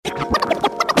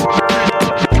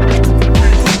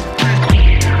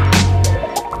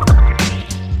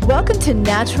to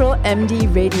Natural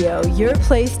MD Radio, your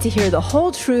place to hear the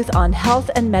whole truth on health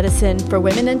and medicine for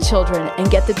women and children and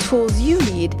get the tools you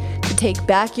need to take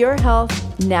back your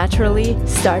health naturally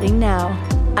starting now.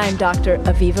 I'm Dr.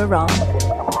 Aviva Ram.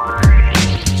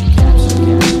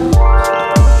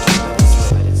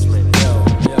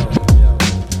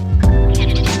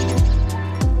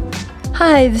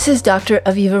 Hi, this is Dr.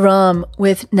 Aviva Ram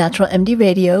with Natural MD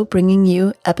Radio, bringing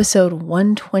you episode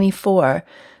 124,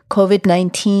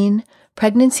 COVID-19,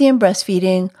 Pregnancy and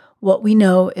Breastfeeding, What We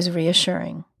Know is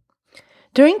Reassuring.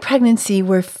 During pregnancy,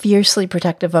 we're fiercely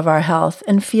protective of our health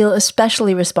and feel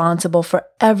especially responsible for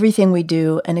everything we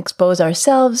do and expose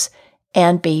ourselves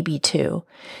and baby too.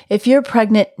 If you're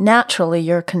pregnant, naturally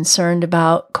you're concerned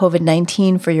about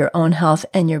COVID-19 for your own health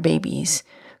and your baby's.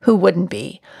 Who wouldn't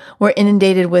be? We're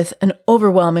inundated with an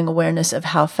overwhelming awareness of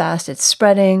how fast it's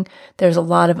spreading. There's a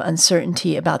lot of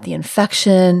uncertainty about the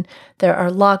infection. There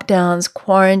are lockdowns,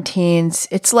 quarantines.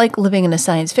 It's like living in a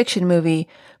science fiction movie,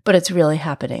 but it's really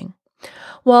happening.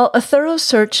 While a thorough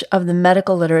search of the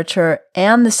medical literature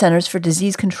and the Centers for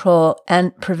Disease Control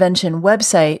and Prevention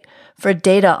website for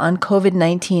data on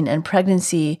COVID-19 and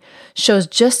pregnancy shows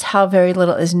just how very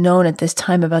little is known at this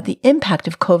time about the impact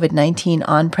of COVID-19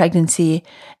 on pregnancy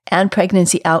and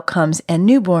pregnancy outcomes and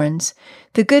newborns,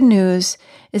 the good news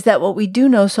is that what we do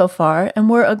know so far, and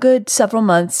we're a good several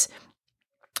months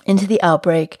into the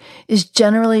outbreak, is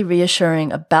generally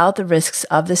reassuring about the risks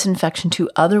of this infection to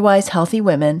otherwise healthy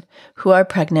women who are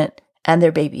pregnant and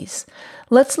their babies.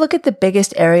 Let's look at the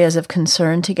biggest areas of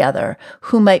concern together: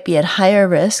 who might be at higher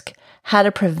risk, how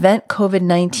to prevent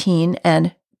COVID-19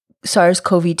 and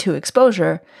SARS-CoV-2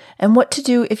 exposure, and what to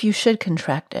do if you should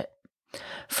contract it.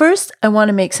 First, I want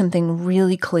to make something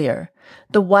really clear.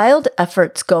 The wild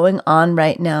efforts going on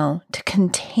right now to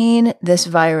contain this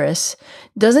virus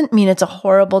doesn't mean it's a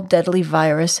horrible, deadly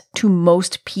virus to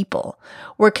most people.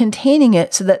 We're containing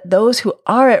it so that those who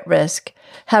are at risk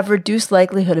have reduced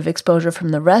likelihood of exposure from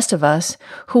the rest of us,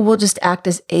 who will just act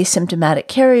as asymptomatic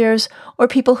carriers, or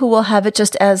people who will have it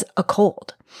just as a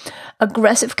cold.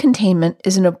 Aggressive containment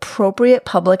is an appropriate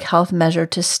public health measure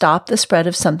to stop the spread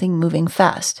of something moving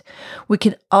fast. We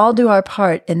can all do our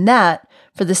part in that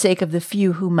for the sake of the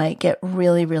few who might get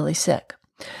really, really sick.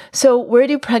 So where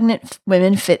do pregnant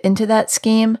women fit into that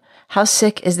scheme? How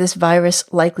sick is this virus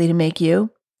likely to make you?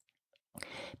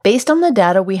 Based on the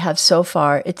data we have so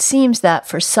far, it seems that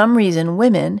for some reason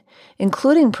women,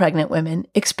 including pregnant women,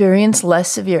 experience less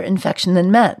severe infection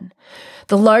than men.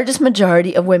 The largest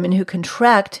majority of women who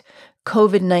contract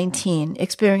COVID-19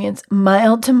 experience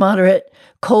mild to moderate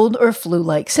cold or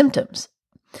flu-like symptoms.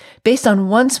 Based on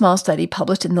one small study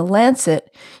published in The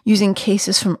Lancet using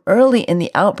cases from early in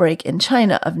the outbreak in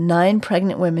China of 9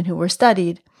 pregnant women who were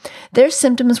studied, their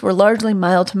symptoms were largely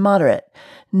mild to moderate.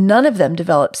 None of them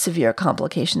developed severe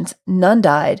complications, none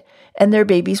died, and their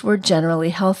babies were generally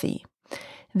healthy.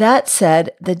 That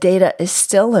said, the data is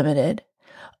still limited.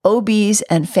 OBs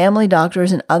and family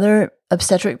doctors and other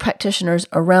obstetric practitioners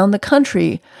around the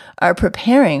country are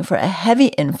preparing for a heavy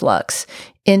influx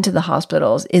into the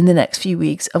hospitals in the next few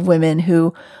weeks of women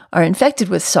who are infected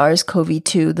with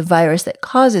SARS-CoV-2, the virus that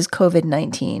causes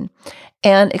COVID-19,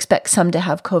 and expect some to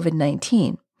have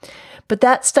COVID-19. But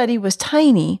that study was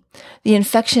tiny. The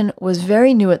infection was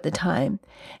very new at the time.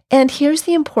 And here's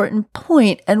the important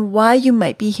point and why you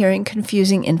might be hearing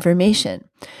confusing information.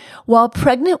 While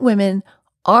pregnant women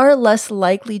are less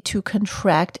likely to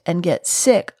contract and get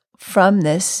sick from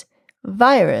this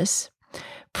virus,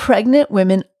 pregnant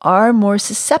women are more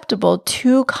susceptible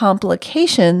to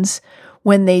complications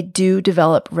when they do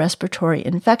develop respiratory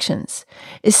infections,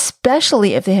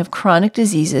 especially if they have chronic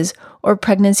diseases or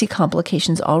pregnancy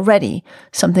complications already,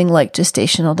 something like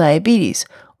gestational diabetes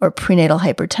or prenatal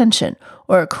hypertension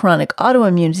or a chronic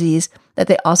autoimmune disease that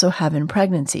they also have in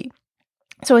pregnancy.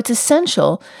 So it's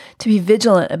essential to be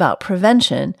vigilant about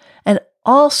prevention and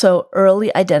also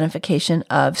early identification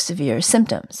of severe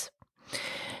symptoms.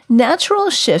 Natural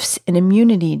shifts in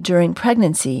immunity during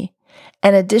pregnancy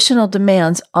and additional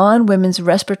demands on women's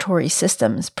respiratory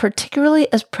systems,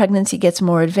 particularly as pregnancy gets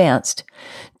more advanced,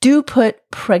 do put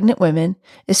pregnant women,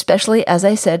 especially, as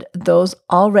I said, those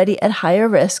already at higher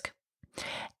risk,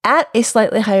 at a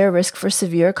slightly higher risk for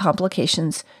severe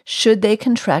complications should they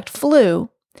contract flu.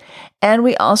 And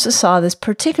we also saw this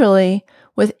particularly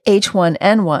with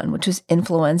H1N1, which was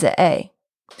influenza A.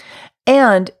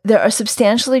 And there are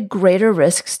substantially greater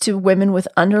risks to women with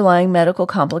underlying medical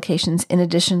complications in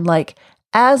addition, like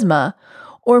asthma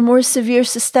or more severe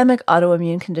systemic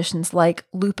autoimmune conditions like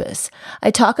lupus. I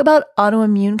talk about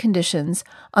autoimmune conditions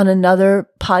on another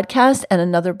podcast and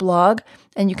another blog,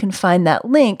 and you can find that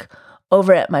link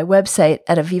over at my website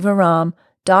at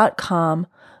avivaromm.com.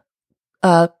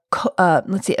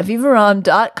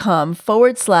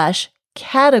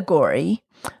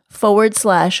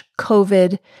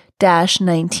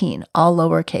 avivaromm.com/category/COVID-19, all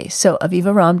lowercase. So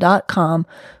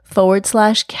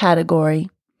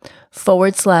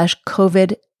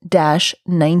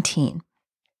avivaromm.com/category/COVID-19.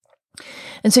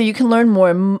 And so you can learn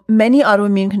more. Many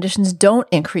autoimmune conditions don't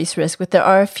increase risk, but there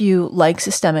are a few, like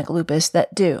systemic lupus,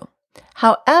 that do.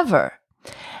 However,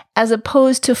 as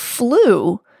opposed to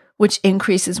flu, which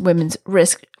increases women's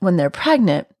risk when they're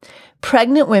pregnant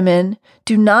women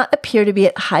do not appear to be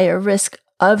at higher risk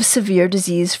of severe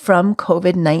disease from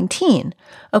COVID-19,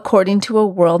 according to a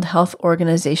World Health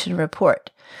Organization report.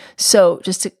 So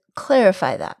just to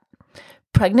clarify that,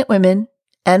 pregnant women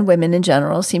and women in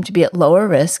general seem to be at lower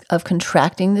risk of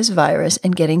contracting this virus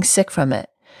and getting sick from it.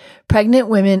 Pregnant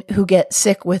women who get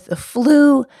sick with the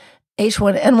flu,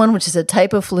 H1N1, which is a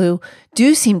type of flu,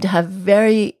 do seem to have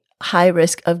very high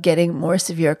risk of getting more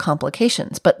severe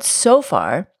complications. But so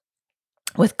far,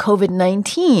 with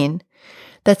COVID-19,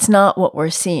 that's not what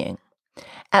we're seeing.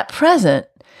 At present,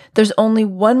 there's only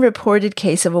one reported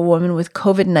case of a woman with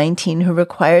COVID-19 who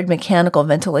required mechanical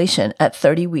ventilation at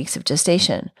 30 weeks of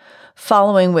gestation,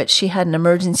 following which she had an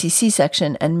emergency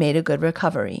C-section and made a good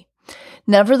recovery.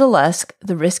 Nevertheless,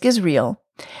 the risk is real,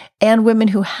 and women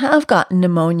who have gotten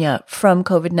pneumonia from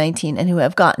COVID-19 and who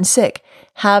have gotten sick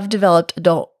have developed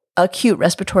acute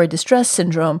respiratory distress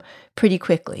syndrome pretty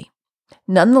quickly.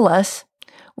 Nonetheless,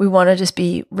 we want to just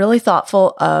be really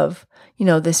thoughtful of,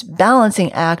 this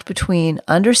balancing act between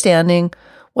understanding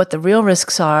what the real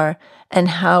risks are and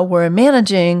how we're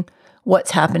managing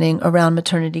what's happening around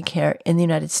maternity care in the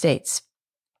United States.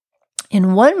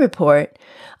 In one report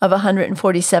of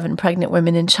 147 pregnant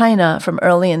women in China from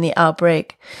early in the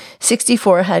outbreak,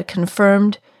 64 had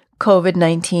confirmed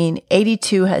COVID-19,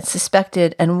 82 had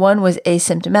suspected, and 1 was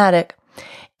asymptomatic.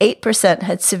 8%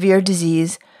 had severe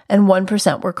disease, and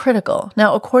 1% were critical.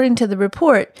 Now, according to the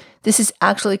report, this is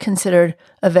actually considered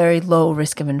a very low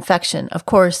risk of infection. Of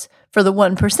course, for the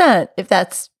 1%, if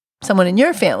that's someone in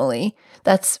your family,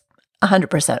 that's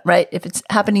 100%, right? If it's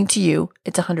happening to you,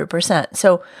 it's 100%.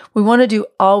 So we want to do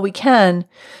all we can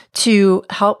to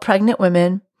help pregnant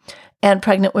women, and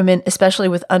pregnant women, especially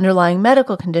with underlying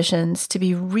medical conditions, to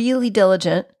be really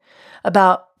diligent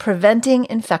about preventing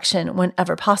infection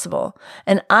whenever possible.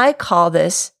 And I call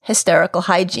this hysterical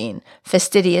hygiene,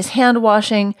 fastidious hand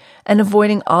washing, and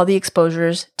avoiding all the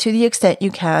exposures to the extent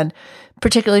you can,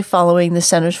 particularly following the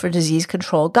Centers for Disease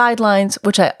Control guidelines,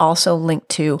 which I also link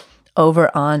to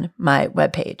over on my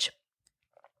webpage.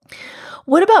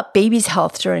 What about baby's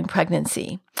health during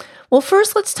pregnancy? Well,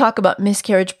 first, let's talk about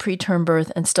miscarriage, preterm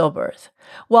birth, and stillbirth.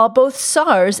 While both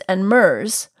SARS and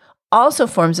MERS, also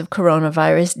forms of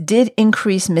coronavirus, did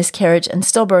increase miscarriage and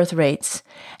stillbirth rates,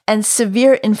 and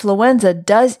severe influenza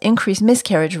does increase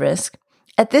miscarriage risk,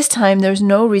 at this time there's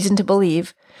no reason to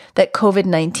believe that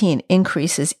COVID-19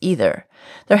 increases either.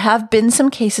 There have been some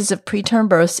cases of preterm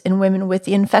births in women with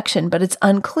the infection, but it's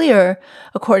unclear,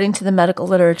 according to the medical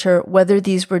literature, whether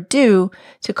these were due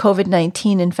to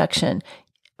COVID-19 infection.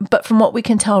 But from what we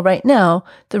can tell right now,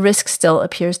 the risk still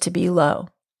appears to be low.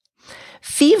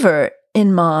 Fever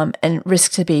in mom and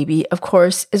risk to baby, of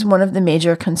course, is one of the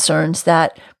major concerns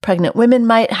that pregnant women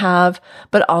might have,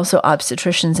 but also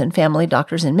obstetricians and family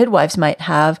doctors and midwives might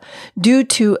have, due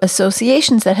to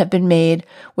associations that have been made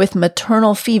with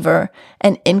maternal fever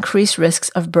and increased risks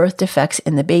of birth defects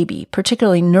in the baby,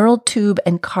 particularly neural tube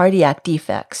and cardiac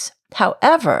defects.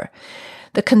 However,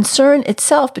 the concern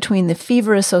itself between the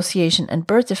fever association and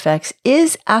birth defects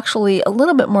is actually a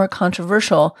little bit more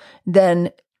controversial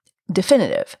than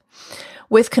definitive,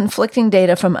 with conflicting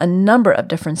data from a number of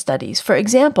different studies. For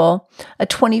example, a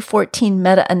 2014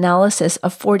 meta-analysis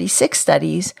of 46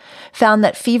 studies found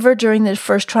that fever during the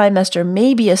first trimester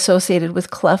may be associated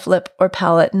with cleft lip or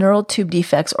palate, neural tube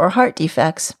defects, or heart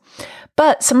defects.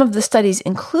 But some of the studies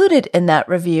included in that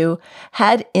review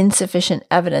had insufficient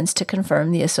evidence to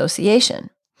confirm the association.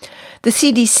 The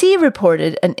CDC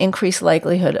reported an increased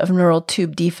likelihood of neural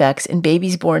tube defects in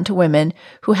babies born to women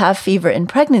who have fever in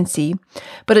pregnancy,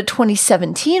 but a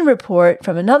 2017 report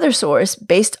from another source,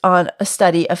 based on a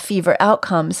study of fever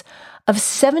outcomes of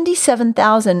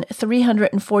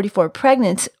 77,344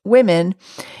 pregnant women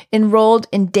enrolled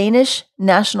in Danish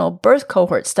national birth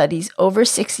cohort studies over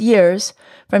 6 years,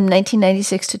 from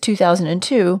 1996 to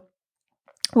 2002,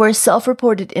 where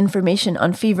self-reported information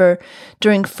on fever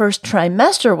during first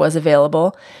trimester was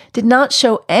available, did not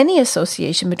show any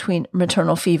association between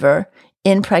maternal fever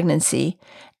in pregnancy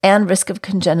and risk of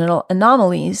congenital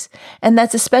anomalies. And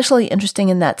that's especially interesting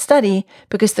in that study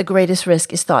because the greatest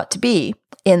risk is thought to be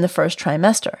in the first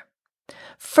trimester.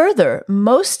 Further,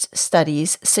 most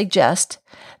studies suggest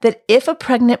that if a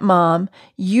pregnant mom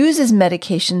uses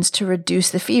medications to reduce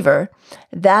the fever,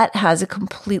 that has a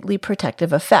completely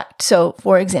protective effect. So,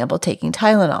 for example, taking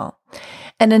Tylenol.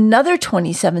 And another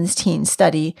 2017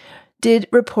 study did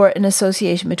report an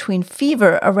association between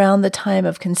fever around the time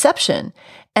of conception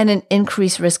and an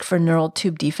increased risk for neural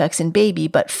tube defects in baby,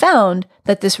 but found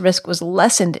that this risk was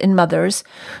lessened in mothers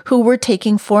who were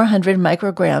taking 400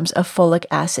 micrograms of folic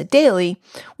acid daily,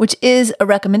 which is a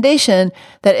recommendation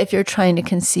that if you're trying to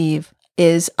conceive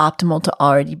is optimal to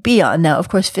already be on. Now, of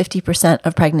course, 50%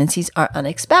 of pregnancies are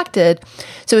unexpected.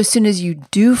 So as soon as you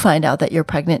do find out that you're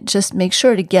pregnant, just make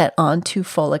sure to get onto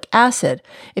folic acid.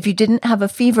 If you didn't have a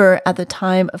fever at the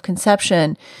time of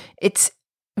conception, it's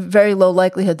very low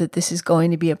likelihood that this is going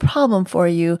to be a problem for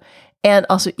you. And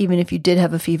also, even if you did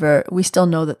have a fever, we still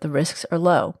know that the risks are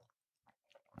low.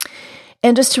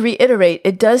 And just to reiterate,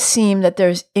 it does seem that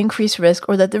there's increased risk,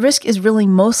 or that the risk is really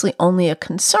mostly only a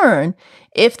concern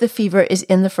if the fever is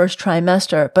in the first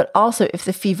trimester, but also if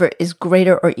the fever is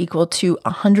greater or equal to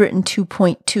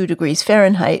 102.2 degrees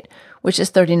Fahrenheit, which is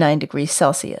 39 degrees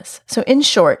Celsius. So in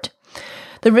short,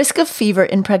 the risk of fever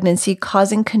in pregnancy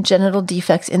causing congenital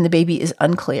defects in the baby is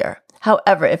unclear.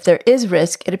 However, if there is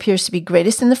risk, it appears to be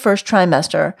greatest in the first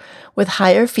trimester, with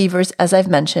higher fevers, as I've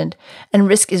mentioned, and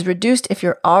risk is reduced if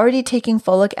you're already taking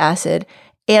folic acid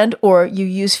and or you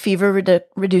use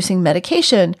fever-reducing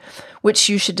medication, which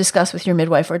you should discuss with your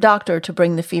midwife or doctor to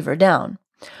bring the fever down.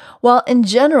 While in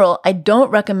general, I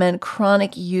don't recommend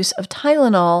chronic use of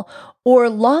Tylenol or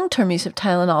long-term use of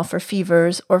Tylenol for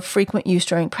fevers or frequent use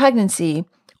during pregnancy,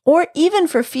 or even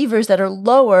for fevers that are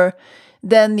lower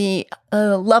than the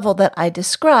level that I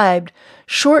described,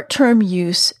 short-term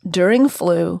use during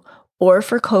flu or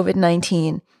for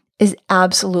COVID-19 is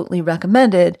absolutely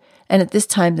recommended. And at this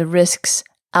time, the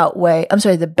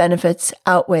benefits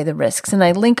outweigh the risks. And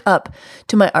I link up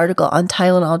to my article on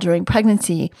Tylenol during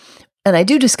pregnancy, and I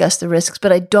do discuss the risks,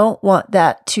 but I don't want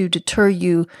that to deter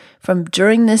you from,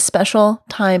 during this special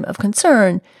time of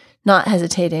concern, not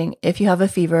hesitating if you have a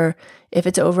fever, if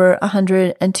it's over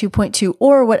 102.2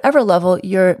 or whatever level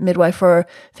your midwife or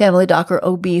family doc or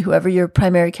OB, whoever your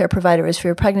primary care provider is for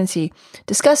your pregnancy,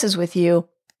 discusses with you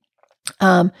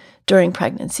during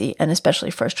pregnancy and especially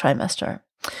first trimester.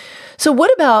 So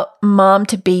what about mom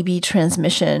to baby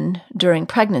transmission during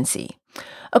pregnancy?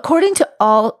 According to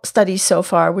all studies so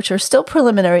far, which are still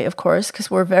preliminary, of course, because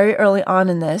we're very early on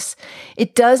in this,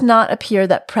 it does not appear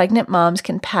that pregnant moms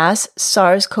can pass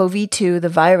SARS-CoV-2, the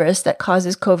virus that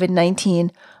causes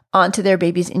COVID-19, onto their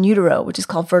babies in utero, which is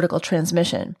called vertical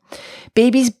transmission.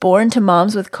 Babies born to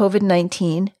moms with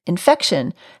COVID-19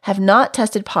 infection have not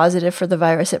tested positive for the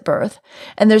virus at birth,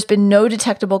 and there's been no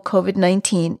detectable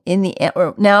COVID-19 in the,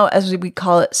 or now as we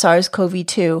call it,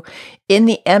 SARS-CoV-2, in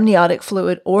the amniotic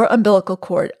fluid or umbilical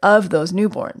cord of those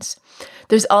newborns.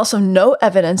 There's also no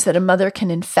evidence that a mother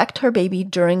can infect her baby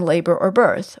during labor or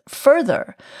birth.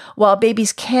 Further, while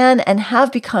babies can and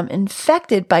have become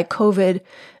infected by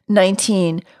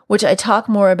COVID-19, which I talk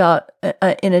more about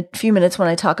in a few minutes when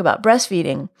I talk about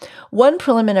breastfeeding, one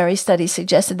preliminary study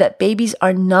suggested that babies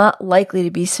are not likely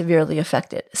to be severely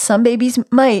affected. Some babies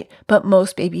might, but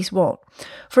most babies won't.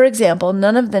 For example,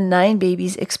 none of the 9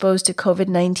 babies exposed to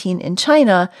COVID-19 in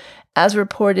China, as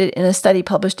reported in a study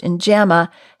published in JAMA,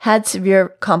 had severe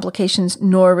complications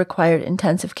nor required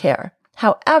intensive care.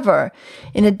 However,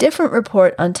 in a different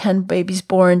report on 10 babies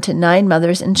born to 9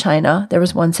 mothers in China, there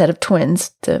was one set of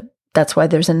twins. That's why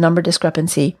there's a number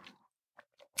discrepancy.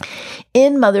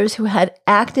 In mothers who had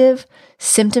active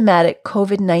symptomatic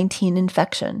COVID-19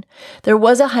 infection, there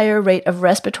was a higher rate of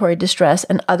respiratory distress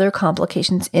and other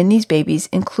complications in these babies,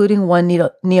 including one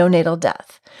neonatal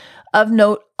death. Of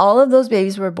note, all of those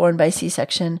babies were born by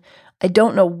C-section. I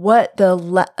don't know what the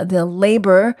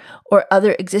labor or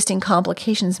other existing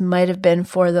complications might have been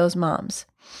for those moms.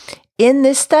 In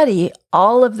this study,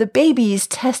 all of the babies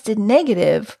tested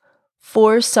negative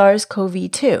for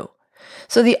SARS-CoV-2.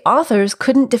 So the authors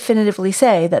couldn't definitively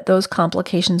say that those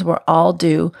complications were all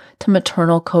due to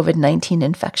maternal COVID-19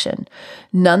 infection.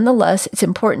 Nonetheless, it's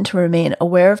important to remain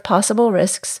aware of possible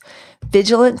risks,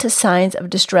 vigilant to signs of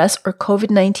distress or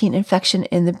COVID-19 infection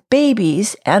in the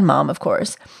babies and mom, of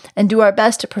course, and do our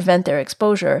best to prevent their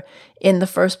exposure in the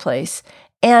first place.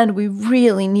 And we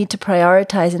really need to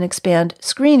prioritize and expand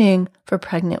screening for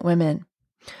pregnant women.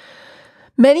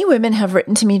 Many women have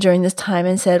written to me during this time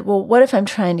and said, well, what if I'm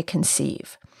trying to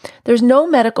conceive? There's no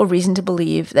medical reason to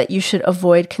believe that you should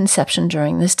avoid conception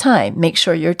during this time. Make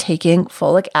sure you're taking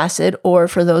folic acid, or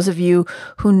for those of you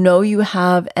who know you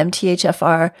have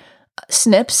MTHFR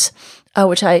SNPs,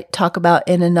 which I talk about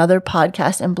in another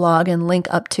podcast and blog and link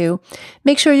up to.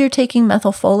 Make sure you're taking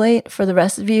methylfolate. For the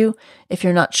rest of you, if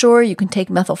you're not sure, you can take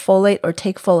methylfolate or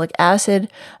take folic acid.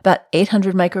 About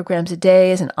 800 micrograms a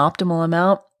day is an optimal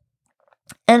amount.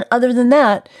 And other than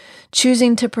that,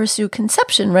 choosing to pursue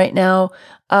conception right now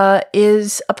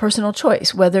is a personal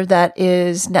choice, whether that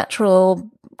is natural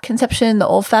conception the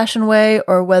old-fashioned way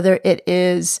or whether it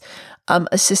is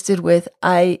assisted with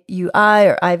IUI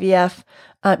or IVF.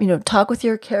 Talk with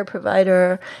your care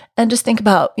provider and just think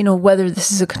about, whether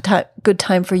this is a good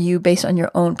time for you based on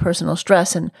your own personal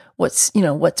stress and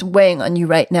what's weighing on you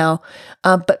right now.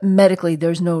 But medically,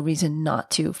 there's no reason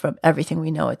not to from everything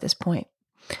we know at this point.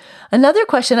 Another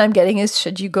question I'm getting is,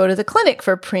 should you go to the clinic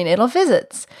for prenatal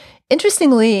visits?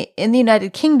 Interestingly, in the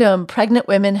United Kingdom, pregnant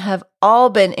women have all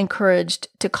been encouraged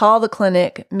to call the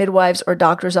clinic, midwives, or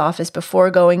doctor's office before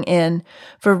going in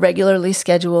for regularly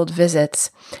scheduled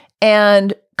visits.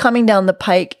 And coming down the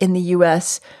pike in the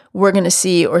US, we're going to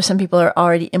see, or some people are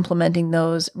already implementing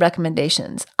those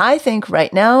recommendations. I think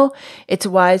right now it's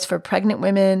wise for pregnant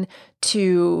women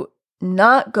to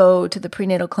not go to the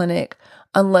prenatal clinic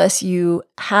unless you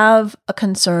have a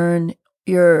concern,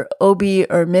 your OB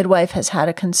or midwife has had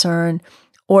a concern,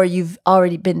 or you've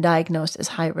already been diagnosed as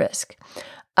high risk.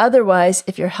 Otherwise,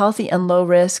 if you're healthy and low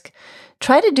risk,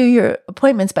 try to do your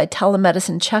appointments by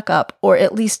telemedicine checkup, or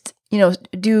at least,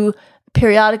 do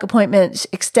periodic appointments,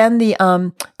 extend the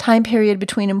time period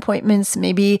between appointments.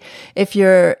 Maybe if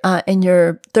you're in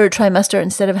your third trimester,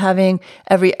 instead of having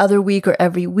every other week or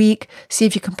every week, see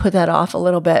if you can put that off a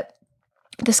little bit.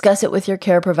 Discuss it with your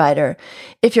care provider.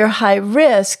 If you're high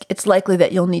risk, it's likely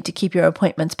that you'll need to keep your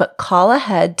appointments, but call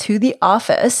ahead to the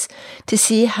office to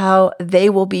see how they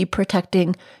will be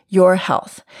protecting your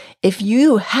health. If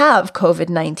you have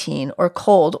COVID-19 or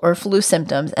cold or flu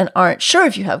symptoms and aren't sure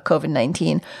if you have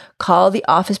COVID-19, call the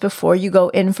office before you go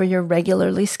in for your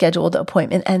regularly scheduled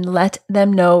appointment and let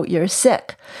them know you're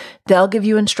sick. They'll give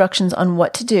you instructions on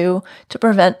what to do to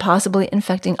prevent possibly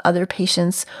infecting other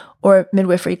patients or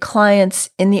midwifery clients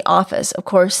in the office. Of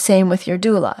course, same with your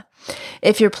doula.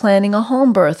 If you're planning a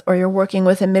home birth or you're working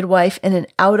with a midwife in an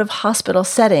out-of-hospital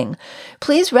setting,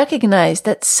 please recognize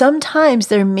that sometimes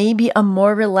there may be a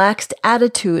more relaxed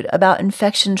attitude about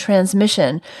infection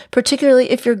transmission, particularly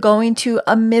if you're going to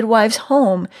a midwife's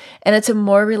home and it's a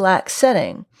more relaxed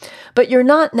setting. But you're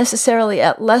not necessarily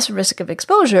at less risk of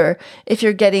exposure if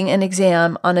you're getting an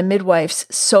exam on a midwife's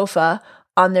sofa,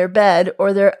 on their bed,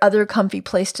 or their other comfy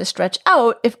place to stretch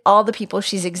out if all the people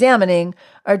she's examining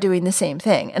are doing the same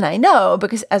thing. And I know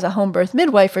because as a home birth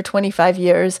midwife for 25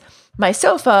 years, my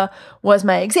sofa was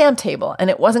my exam table and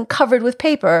it wasn't covered with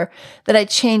paper that I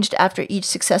changed after each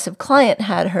successive client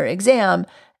had her exam,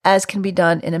 as can be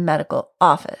done in a medical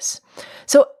office.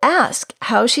 So ask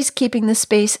how she's keeping the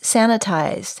space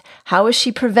sanitized. How is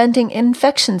she preventing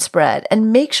infection spread?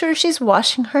 And make sure she's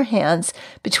washing her hands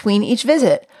between each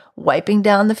visit, wiping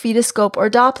down the fetoscope or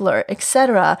Doppler,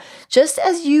 etc., just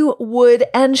as you would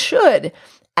and should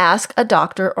ask a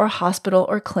doctor or hospital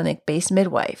or clinic-based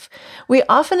midwife. We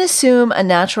often assume a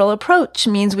natural approach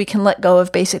means we can let go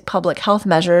of basic public health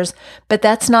measures, but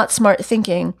that's not smart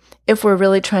thinking if we're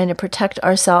really trying to protect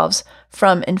ourselves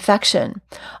from infection.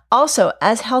 Also,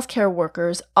 as healthcare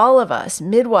workers, all of us,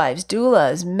 midwives,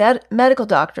 doulas, medical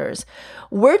doctors,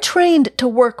 we're trained to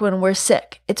work when we're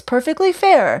sick. It's perfectly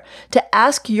fair to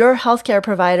ask your healthcare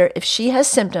provider if she has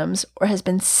symptoms or has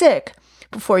been sick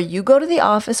before you go to the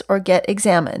office or get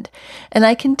examined. And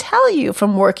I can tell you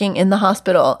from working in the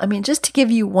hospital, just to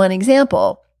give you one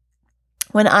example,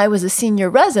 when I was a senior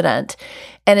resident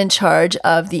and in charge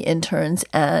of the interns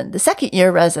and the second-year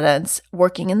residents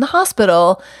working in the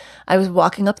hospital, I was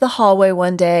walking up the hallway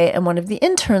one day and one of the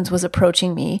interns was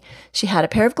approaching me. She had a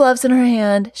pair of gloves in her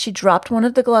hand. She dropped one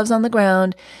of the gloves on the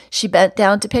ground. She bent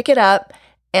down to pick it up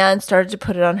and started to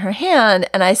put it on her hand.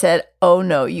 And I said, "Oh,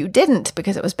 no, you didn't,"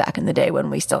 because it was back in the day when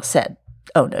we still said,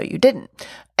 "Oh, no, you didn't."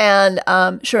 And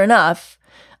sure enough,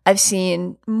 I've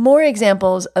seen more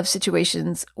examples of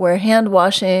situations where hand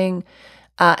washing,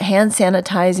 hand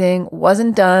sanitizing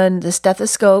wasn't done. The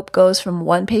stethoscope goes from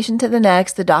one patient to the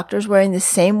next. The doctor's wearing the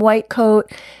same white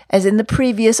coat as in the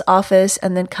previous office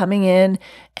and then coming in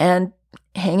and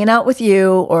hanging out with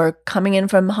you, or coming in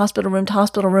from hospital room to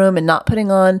hospital room and not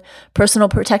putting on personal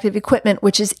protective equipment,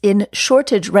 which is in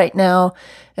shortage right now,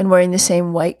 and wearing the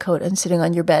same white coat and sitting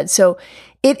on your bed. So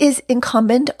it is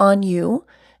incumbent on you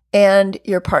and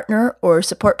your partner or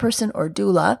support person or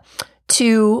doula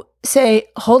to say,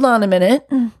 hold on a minute,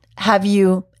 have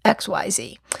you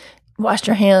XYZ? Washed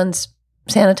your hands,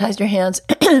 sanitized your hands,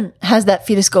 has that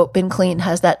fetoscope been cleaned,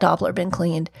 has that Doppler been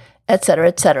cleaned, et cetera,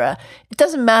 et cetera. It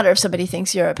doesn't matter if somebody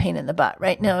thinks you're a pain in the butt.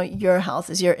 Right now, your health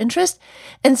is your interest.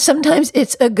 And sometimes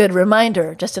it's a good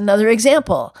reminder. Just another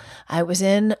example. I was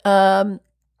in the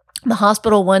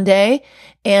hospital one day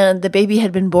and the baby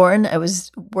had been born. I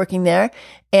was working there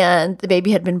and the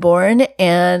baby had been born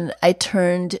and I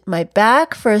turned my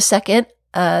back for a second.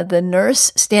 The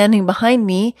nurse standing behind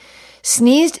me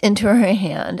sneezed into her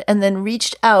hand and then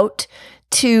reached out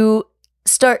to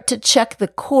start to check the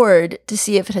cord to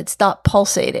see if it had stopped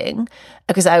pulsating,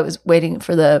 because I was waiting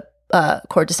for the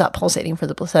cord to stop pulsating for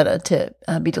the placenta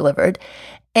to be delivered.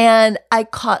 And I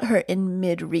caught her in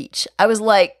mid-reach. I was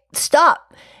like,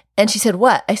 stop. And she said,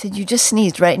 what? I said, you just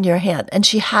sneezed right into your hand. And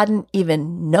she hadn't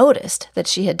even noticed that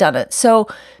she had done it. So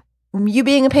you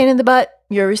being a pain in the butt,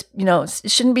 it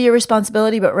shouldn't be your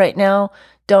responsibility, but right now,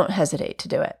 don't hesitate to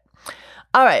do it.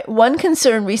 All right. One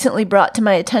concern recently brought to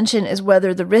my attention is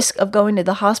whether the risk of going to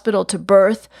the hospital to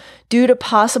birth due to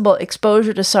possible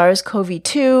exposure to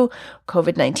SARS-CoV-2,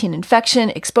 COVID-19 infection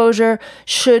exposure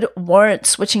should warrant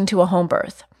switching to a home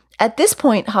birth. At this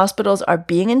point, hospitals are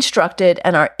being instructed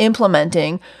and are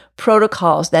implementing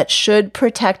protocols that should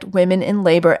protect women in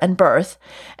labor and birth,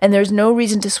 and there's no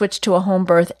reason to switch to a home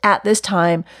birth at this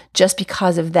time just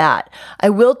because of that. I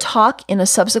will talk in a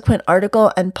subsequent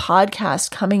article and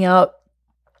podcast coming out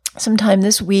sometime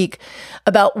this week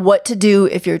about what to do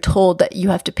if you're told that you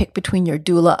have to pick between your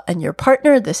doula and your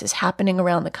partner. This is happening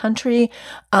around the country.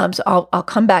 So I'll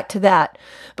come back to that.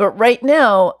 But right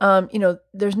now,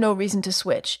 there's no reason to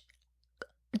switch.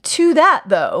 To that,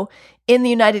 though, in the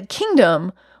United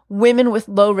Kingdom, women with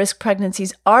low-risk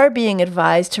pregnancies are being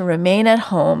advised to remain at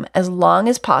home as long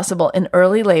as possible in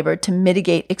early labor to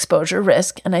mitigate exposure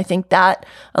risk. And I think that,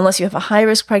 unless you have a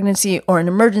high-risk pregnancy or an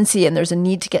emergency and there's a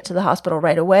need to get to the hospital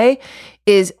right away,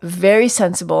 is very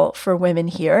sensible for women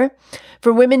here.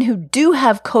 For women who do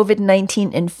have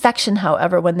COVID-19 infection,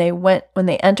 however, when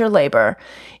they enter labor,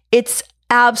 it's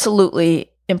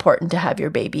absolutely important to have your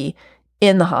baby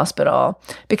in the hospital,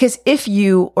 because if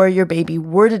you or your baby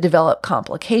were to develop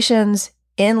complications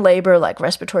in labor, like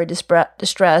respiratory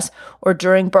distress or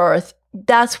during birth,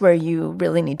 that's where you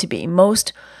really need to be.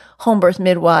 Most home birth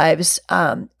midwives,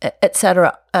 et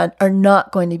cetera, are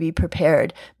not going to be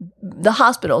prepared. The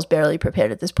hospital is barely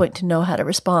prepared at this point to know how to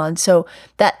respond. So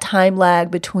that time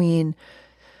lag between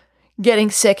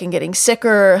getting sick and getting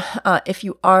sicker, if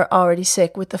you are already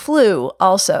sick with the flu,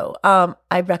 also,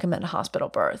 I recommend a hospital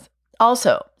birth.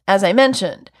 Also, as I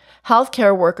mentioned,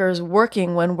 healthcare workers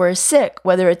working when we're sick,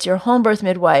 whether it's your home birth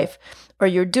midwife or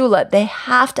your doula, they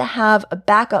have to have a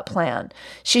backup plan.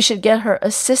 She should get her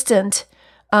assistant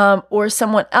or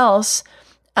someone else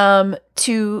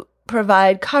to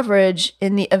provide coverage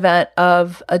in the event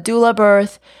of a doula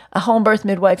birth. A home birth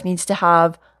midwife needs to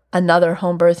have another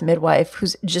home birth midwife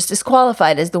who's just as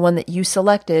qualified as the one that you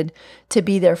selected to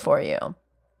be there for you.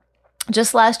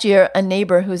 Just last year, a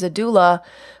neighbor who's a doula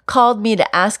called me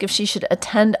to ask if she should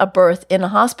attend a birth in a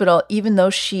hospital even though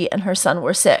she and her son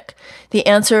were sick. The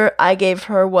answer I gave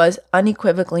her was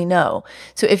unequivocally no.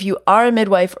 So if you are a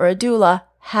midwife or a doula,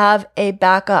 have a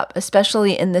backup,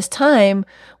 especially in this time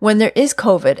when there is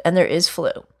COVID and there is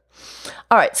flu.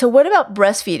 All right, so what about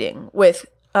breastfeeding with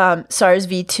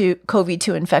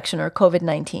SARS-CoV-2 infection or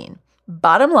COVID-19?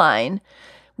 Bottom line,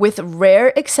 with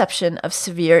rare exception of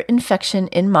severe infection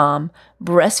in mom,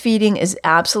 breastfeeding is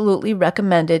absolutely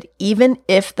recommended even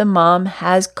if the mom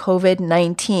has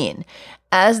COVID-19.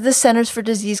 As the Centers for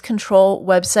Disease Control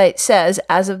website says,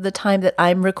 as of the time that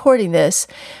I'm recording this,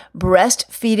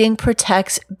 breastfeeding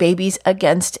protects babies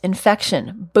against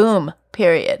infection. Boom,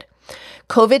 period.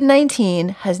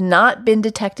 COVID-19 has not been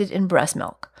detected in breast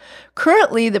milk.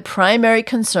 Currently, the primary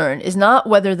concern is not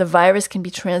whether the virus can be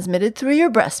transmitted through your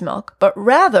breast milk, but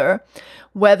rather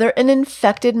whether an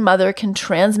infected mother can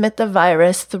transmit the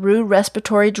virus through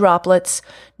respiratory droplets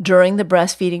during the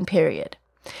breastfeeding period.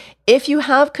 If you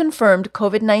have confirmed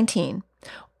COVID-19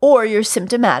 or you're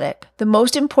symptomatic, the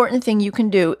most important thing you can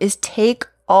do is take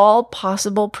all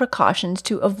possible precautions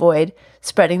to avoid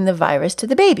spreading the virus to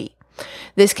the baby.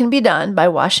 This can be done by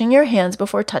washing your hands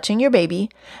before touching your baby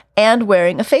and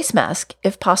wearing a face mask,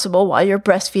 if possible, while you're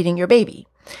breastfeeding your baby.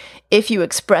 If you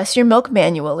express your milk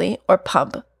manually or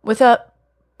pump with a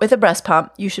breast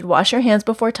pump, you should wash your hands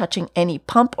before touching any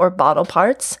pump or bottle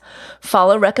parts,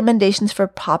 follow recommendations for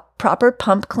proper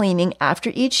pump cleaning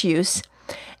after each use,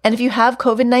 And if you have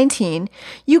COVID-19,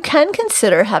 you can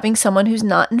consider having someone who's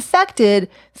not infected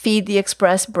feed the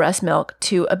express breast milk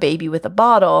to a baby with a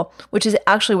bottle, which is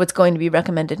actually what's going to be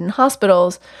recommended in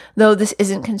hospitals, though this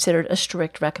isn't considered a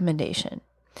strict recommendation.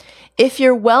 If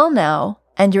you're well now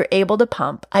and you're able to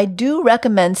pump, I do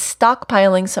recommend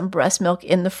stockpiling some breast milk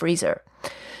in the freezer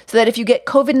so that if you get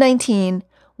COVID-19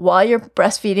 while you're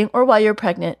breastfeeding or while you're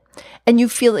pregnant and you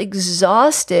feel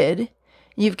exhausted,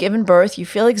 you've given birth, you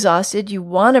feel exhausted, you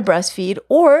want to breastfeed,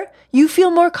 or you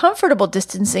feel more comfortable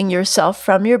distancing yourself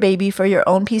from your baby for your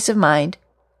own peace of mind,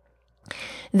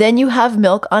 then you have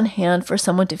milk on hand for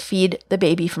someone to feed the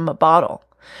baby from a bottle.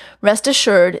 Rest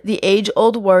assured, the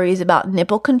age-old worries about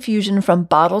nipple confusion from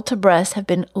bottle to breast have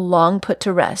been long put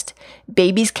to rest.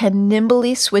 Babies can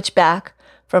nimbly switch back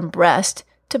from breast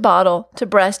to bottle to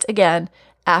breast again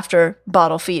after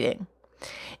bottle feeding.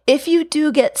 If you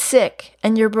do get sick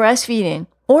and you're breastfeeding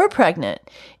or pregnant,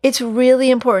 it's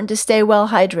really important to stay well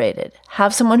hydrated.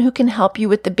 Have someone who can help you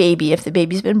with the baby if the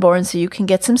baby's been born so you can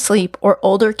get some sleep, or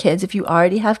older kids if you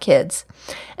already have kids.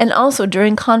 And also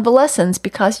during convalescence,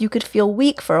 because you could feel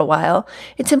weak for a while,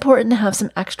 it's important to have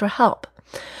some extra help.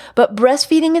 But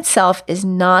breastfeeding itself is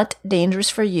not dangerous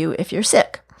for you if you're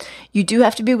sick. You do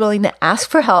have to be willing to ask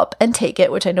for help and take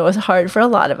it, which I know is hard for a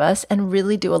lot of us, and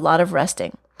really do a lot of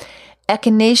resting.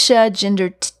 Echinacea,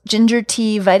 ginger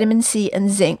tea, vitamin C, and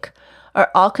zinc are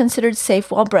all considered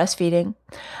safe while breastfeeding.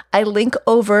 I link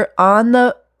over on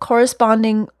the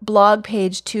corresponding blog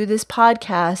page to this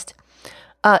podcast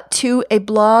to a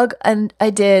blog and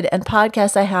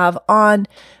podcast I have on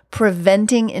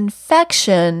preventing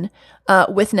infection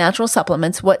with natural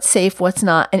supplements, what's safe, what's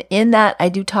not. And in that, I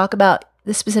do talk about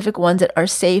the specific ones that are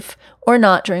safe or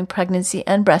not during pregnancy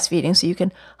and breastfeeding. So you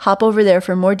can hop over there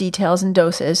for more details and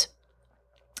doses.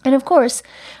 And of course,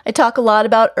 I talk a lot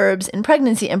about herbs in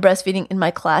pregnancy and breastfeeding in my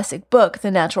classic book,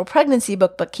 The Natural Pregnancy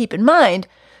Book. But keep in mind,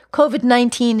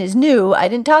 COVID-19 is new. I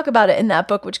didn't talk about it in that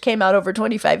book, which came out over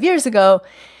 25 years ago.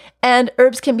 And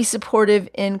herbs can be supportive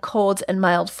in colds and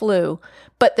mild flu,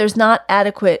 but there's not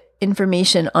adequate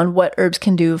information on what herbs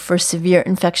can do for severe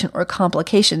infection or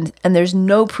complications. And there's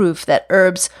no proof that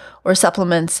herbs or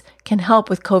supplements can help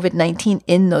with COVID-19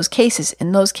 in those cases.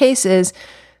 In those cases,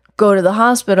 go to the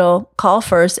hospital, call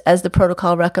first, as the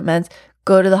protocol recommends,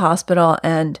 go to the hospital,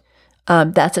 and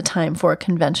that's a time for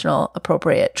conventional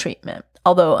appropriate treatment.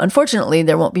 Although, unfortunately,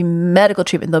 there won't be medical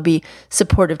treatment, there'll be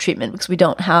supportive treatment because we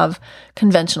don't have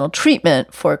conventional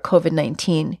treatment for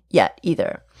COVID-19 yet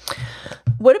either.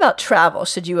 What about travel?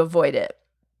 Should you avoid it?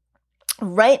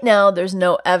 Right now, there's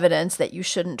no evidence that you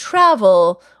shouldn't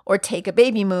travel or take a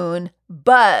baby moon,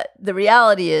 but the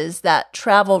reality is that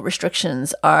travel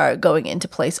restrictions are going into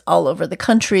place all over the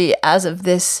country. As of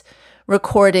this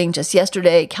recording, just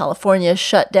yesterday, California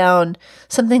shut down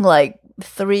something like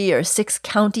 3 or 6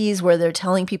 counties where they're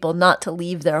telling people not to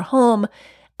leave their home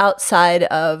outside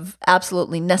of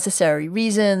absolutely necessary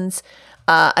reasons.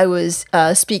 I was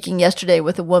speaking yesterday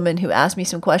with a woman who asked me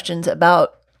some questions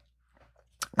about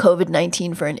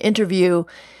COVID-19 for an interview.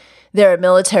 They're a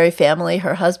military family.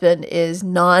 Her husband is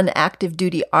non-active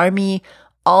duty Army.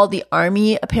 All the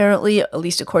Army, apparently, at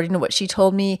least according to what she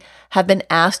told me, have been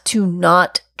asked to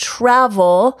not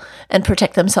travel and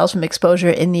protect themselves from exposure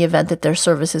in the event that their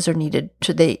services are needed,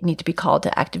 should they need to be called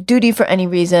to active duty for any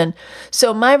reason.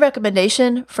 So my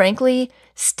recommendation, frankly,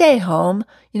 stay home.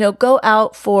 Go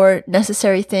out for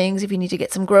necessary things. If you need to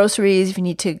get some groceries, if you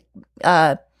need to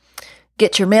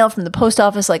get your mail from the post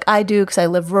office like I do because I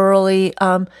live rurally.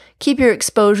 Keep your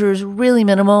exposures really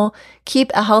minimal.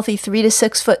 Keep a healthy 3 to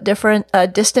 6 foot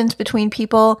distance between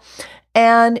people.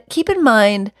 And keep in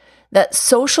mind that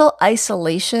social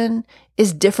isolation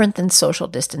is different than social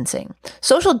distancing.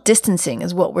 Social distancing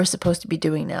is what we're supposed to be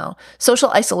doing now.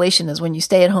 Social isolation is when you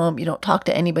stay at home, you don't talk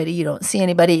to anybody, you don't see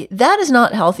anybody. That is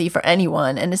not healthy for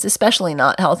anyone, and it's especially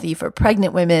not healthy for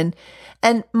pregnant women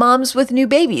and moms with new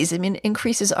babies. It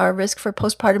increases our risk for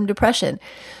postpartum depression.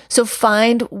 So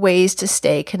find ways to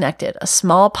stay connected. A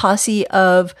small posse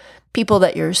of people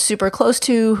that you're super close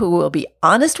to who will be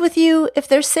honest with you if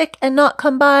they're sick and not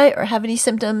come by or have any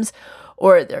symptoms,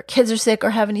 or their kids are sick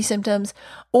or have any symptoms,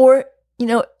 or,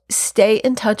 stay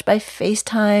in touch by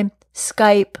FaceTime,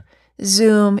 Skype,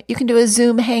 Zoom. You can do a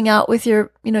Zoom hangout with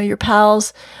your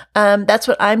pals. That's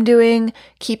what I'm doing,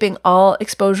 keeping all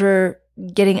exposure,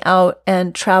 getting out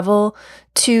and travel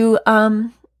to,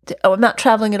 I'm not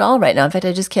traveling at all right now. In fact,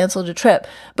 I just canceled a trip,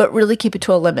 but really keep it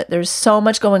to a limit. There's so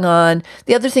much going on.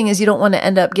 The other thing is you don't want to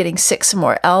end up getting sick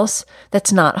somewhere else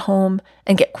that's not home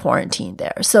and get quarantined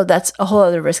there. So that's a whole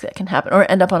other risk that can happen, or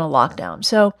end up on a lockdown.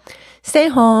 So stay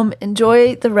home,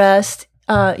 enjoy the rest.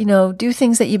 do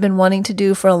things that you've been wanting to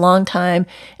do for a long time.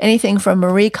 Anything from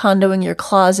Marie Kondoing your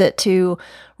closet to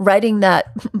writing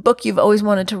that book you've always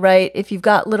wanted to write. If you've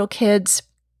got little kids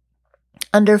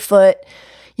underfoot,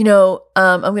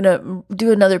 I'm going to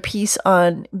do another piece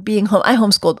on being home. I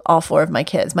homeschooled all 4 of my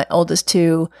kids, my oldest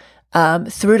 2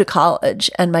 through to college,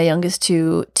 and my youngest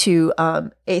 2 to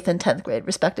 8th and 10th grade,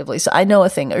 respectively. So I know a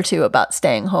thing or two about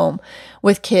staying home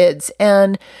with kids.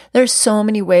 And there's so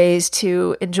many ways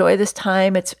to enjoy this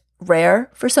time. It's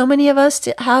rare for so many of us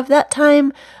to have that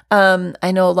time.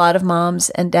 I know a lot of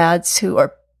moms and dads who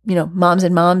are, moms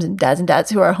and dads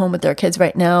who are home with their kids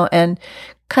right now, and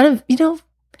kind of,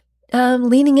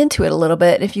 leaning into it a little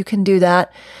bit if you can do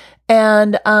that.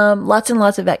 And lots and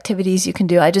lots of activities you can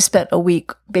do. I just spent a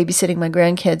week babysitting my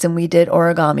grandkids, and we did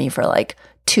origami for like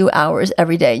 2 hours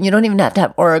every day. You don't even have to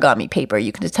have origami paper.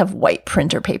 You can just have white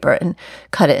printer paper and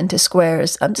cut it into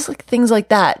squares. Just like things like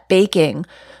that. Baking,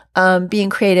 being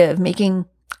creative, making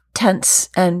tents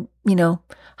and,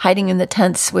 hiding in the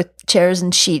tents with chairs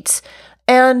and sheets.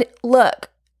 And look,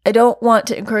 I don't want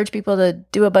to encourage people to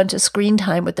do a bunch of screen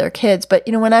time with their kids. But,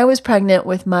 when I was pregnant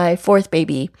with my 4th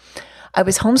baby, I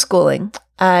was homeschooling.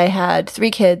 I had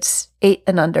 3 kids, 8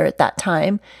 and under at that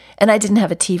time. And I didn't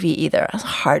have a TV either. I was a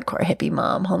hardcore hippie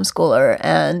mom, homeschooler,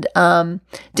 and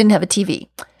didn't have a TV.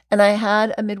 And I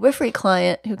had a midwifery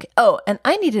client and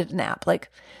I needed a nap. Like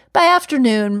by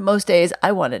afternoon, most days,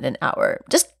 I wanted an hour,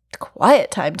 just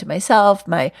quiet time to myself.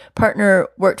 My partner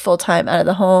worked full time out of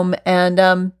the home, and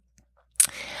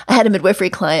I had a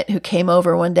midwifery client who came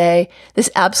over one day.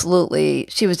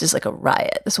 She was just like a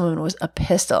riot. This woman was a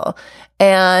pistol.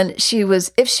 And she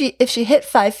was, if she hit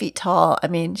 5 feet tall,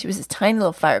 she was this tiny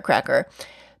little firecracker,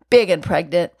 big and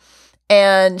pregnant.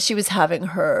 And she was having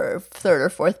her 3rd or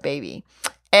 4th baby.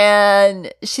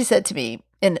 And she said to me,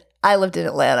 and I lived in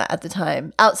Atlanta at the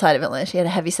time, outside of Atlanta, she had a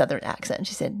heavy Southern accent.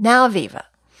 She said, "Now, Aviva,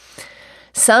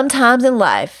 sometimes in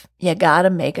life, you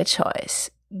gotta make a choice.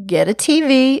 Get a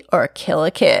TV or kill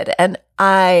a kid." And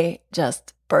I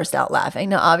just burst out laughing.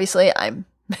 Now, obviously, I'm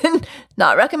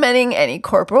not recommending any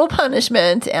corporal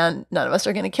punishment, and none of us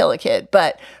are going to kill a kid,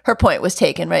 but her point was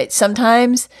taken, right?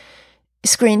 Sometimes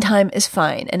screen time is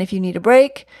fine. And if you need a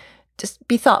break, just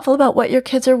be thoughtful about what your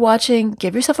kids are watching.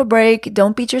 Give yourself a break.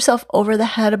 Don't beat yourself over the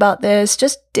head about this.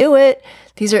 Just do it.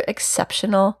 These are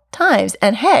exceptional times.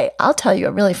 And hey, I'll tell you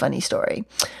a really funny story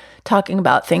talking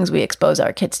about things we expose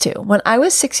our kids to. When I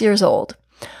was 6 years old,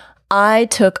 I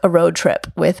took a road trip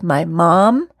with my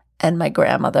mom and my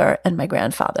grandmother and my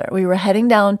grandfather. We were heading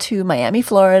down to Miami,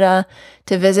 Florida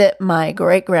to visit my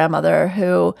great-grandmother,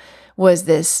 who was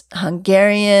this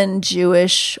Hungarian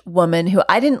Jewish woman who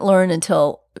I didn't learn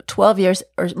until 12 years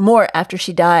or more after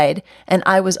she died. And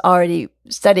I was already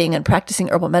studying and practicing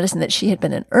herbal medicine that she had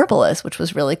been an herbalist, which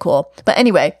was really cool. But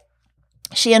anyway,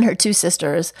 she and her 2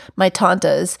 sisters, my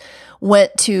tantas,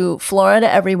 went to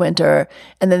Florida every winter,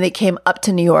 and then they came up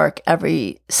to New York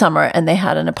every summer, and they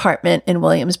had an apartment in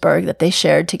Williamsburg that they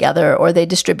shared together, or they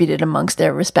distributed amongst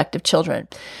their respective children.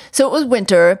 So it was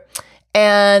winter,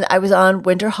 and I was on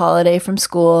winter holiday from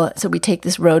school, so we take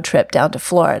this road trip down to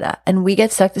Florida, and we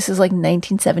get stuck. This is like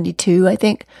 1972, I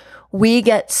think. We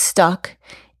get stuck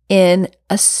in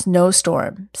a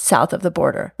snowstorm south of the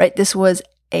border, right? This was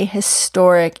a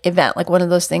historic event, like one of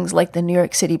those things like the New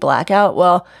York City blackout.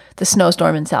 Well, the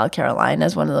snowstorm in South Carolina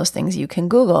is one of those things you can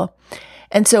Google.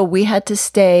 And so we had to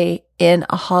stay in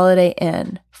a Holiday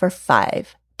Inn for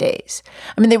 5 days.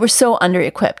 They were so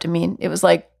under-equipped. It was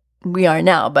like we are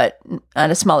now, but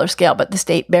on a smaller scale, but the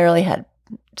state barely had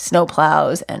snow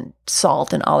plows and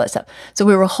salt and all that stuff. So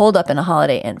we were holed up in a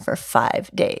Holiday Inn for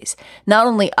 5 days. Not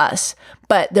only us,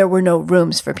 but there were no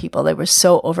rooms for people. They were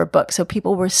so overbooked. So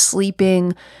people were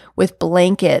sleeping with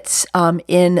blankets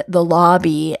in the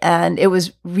lobby, and it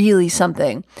was really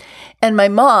something. And my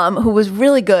mom, who was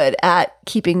really good at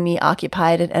keeping me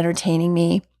occupied and entertaining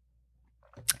me,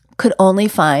 could only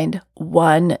find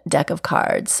 1 deck of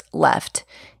cards left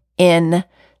in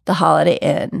the Holiday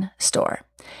Inn store.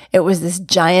 It was this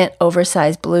giant,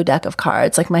 oversized blue deck of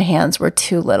cards. Like, my hands were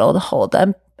too little to hold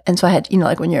them. And so I had,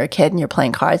 like when you're a kid and you're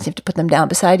playing cards, you have to put them down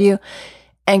beside you.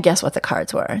 And guess what the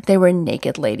cards were? They were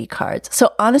naked lady cards.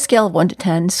 So on a scale of 1 to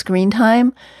 10, screen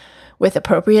time with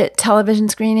appropriate television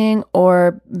screening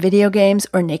or video games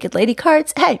or naked lady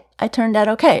cards, hey, I turned out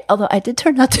okay. Although I did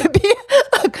turn out to be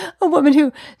a woman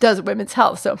who does women's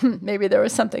health. So maybe there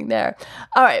was something there.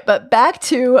 All right, but back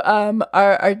to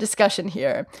our discussion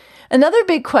here. Another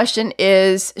big question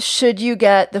is, should you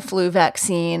get the flu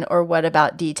vaccine, or what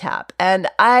about DTaP? And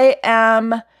I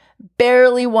am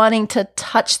barely wanting to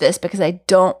touch this because I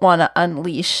don't want to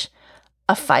unleash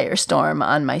a firestorm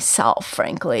on myself,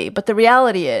 frankly. But the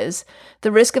reality is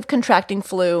the risk of contracting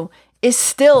flu is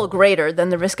still greater than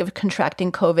the risk of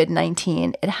contracting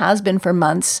COVID-19. It has been for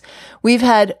months. We've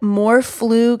had more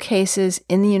flu cases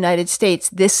in the United States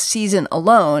this season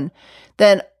alone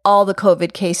than all the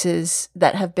COVID cases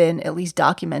that have been at least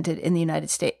documented in the United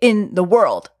States, in the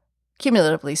world,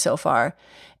 cumulatively so far.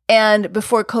 And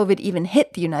before COVID even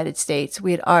hit the United States,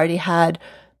 we had already had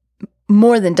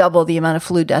more than double the amount of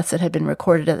flu deaths that had been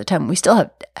recorded at the time. We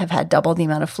still have had double the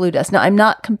amount of flu deaths. Now, I'm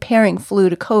not comparing flu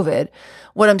to COVID.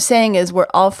 What I'm saying is we're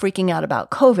all freaking out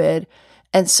about COVID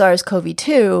and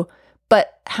SARS-CoV-2,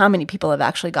 but how many people have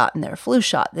actually gotten their flu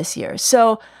shot this year?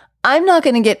 So I'm not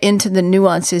going to get into the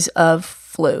nuances of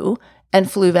flu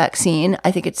and flu vaccine.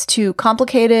 I think it's too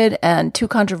complicated and too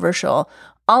controversial.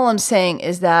 All I'm saying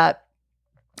is that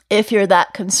if you're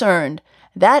that concerned,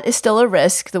 that is still a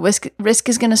risk. The risk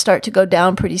is going to start to go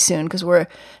down pretty soon because we're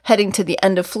heading to the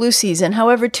end of flu season.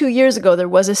 However, 2 years ago, there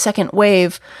was a second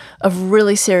wave of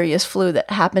really serious flu that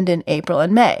happened in April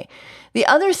and May. The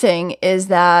other thing is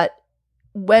that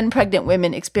when pregnant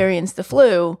women experience the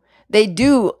flu, they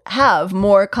do have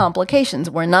more complications.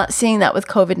 We're not seeing that with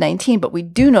COVID-19, but we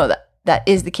do know that that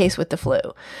is the case with the flu.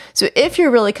 So if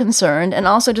you're really concerned and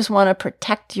also just want to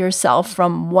protect yourself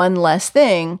from one less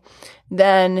thing,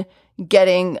 then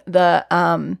getting the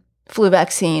flu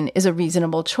vaccine is a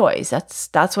reasonable choice.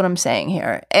 That's what I'm saying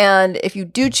here. And if you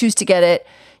do choose to get it,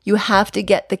 you have to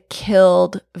get the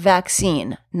killed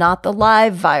vaccine, not the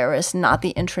live virus, not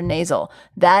the intranasal.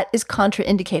 That is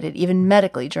contraindicated even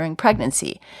medically during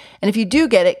pregnancy. And if you do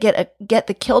get it, get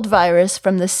the killed virus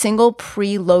from the single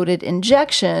preloaded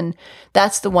injection.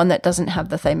 That's the one that doesn't have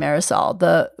the thimerosal.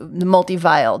 The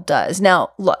multivial does.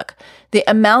 Now, look, the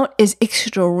amount is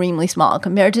extremely small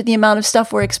compared to the amount of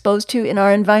stuff we're exposed to in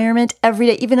our environment every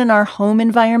day, even in our home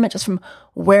environment, just from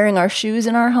wearing our shoes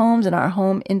in our homes and our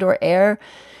home indoor air.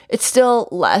 It's still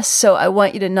less. So I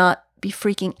want you to not be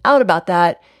freaking out about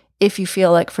that if you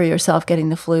feel like for yourself getting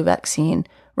the flu vaccine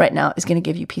right now is going to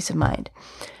give you peace of mind.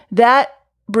 That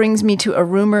brings me to a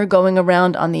rumor going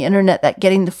around on the internet that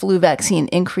getting the flu vaccine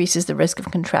increases the risk of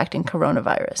contracting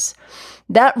coronavirus.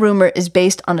 That rumor is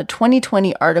based on a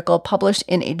 2020 article published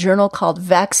in a journal called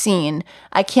Vaccine.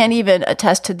 I can't even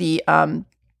attest to the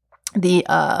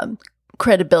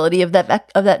credibility of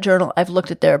that journal. I've looked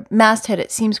at their masthead.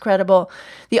 It seems credible.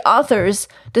 The authors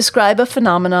describe a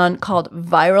phenomenon called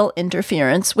viral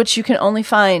interference, which you can only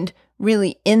find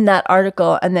really in that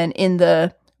article and then in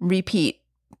the repeat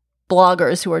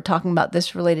bloggers who are talking about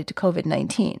this related to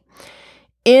COVID-19.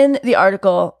 In the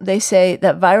article, they say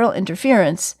that viral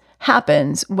interference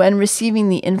happens when receiving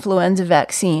the influenza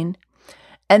vaccine,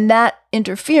 and that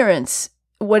interference,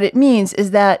 what it means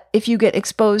is that if you get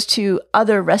exposed to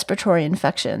other respiratory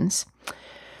infections,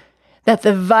 that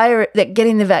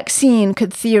getting the vaccine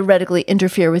could theoretically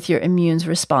interfere with your immune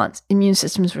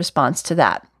system's response to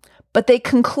that. But they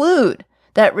conclude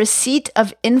that receipt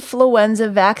of influenza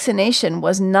vaccination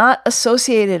was not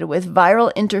associated with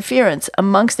viral interference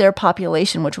amongst their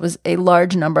population, which was a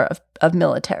large number of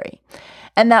military.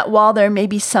 And that while there may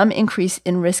be some increase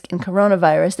in risk in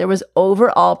coronavirus, there was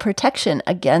overall protection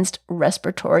against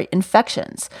respiratory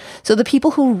infections. So the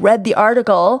people who read the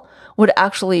article would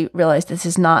actually realize this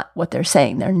is not what they're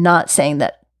saying. They're not saying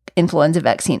that influenza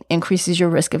vaccine increases your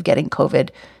risk of getting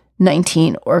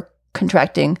COVID-19 or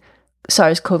contracting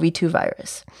SARS-CoV-2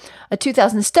 virus. A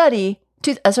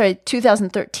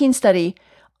 2013 study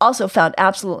also found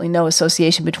absolutely no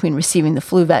association between receiving the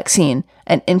flu vaccine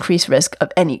and increased risk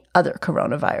of any other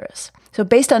coronavirus. So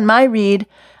based on my read,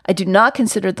 I do not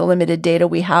consider the limited data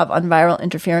we have on viral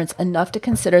interference enough to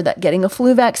consider that getting a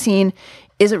flu vaccine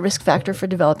is a risk factor for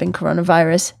developing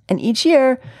coronavirus. And each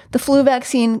year, the flu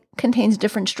vaccine contains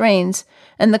different strains,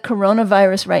 and the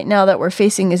coronavirus right now that we're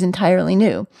facing is entirely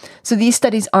new. So these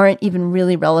studies aren't even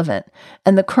really relevant.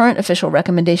 And the current official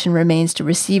recommendation remains to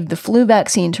receive the flu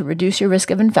vaccine to reduce your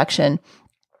risk of infection,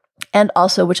 and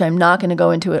also, which I'm not going to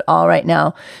go into at all right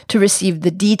now, to receive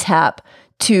the DTaP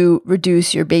to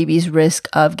reduce your baby's risk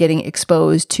of getting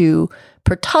exposed to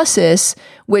pertussis,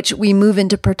 which we move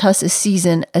into pertussis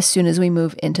season as soon as we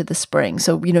move into the spring.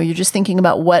 So, you're just thinking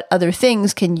about what other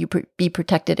things can you be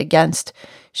protected against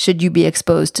should you be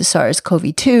exposed to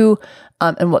SARS-CoV-2,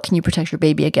 and what can you protect your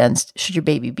baby against should your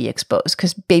baby be exposed?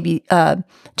 Because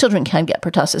children can get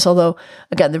pertussis, although,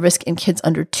 again, the risk in kids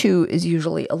under 2 is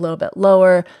usually a little bit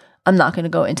lower. I'm not going to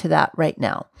go into that right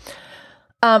now.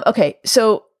 Okay,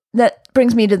 so that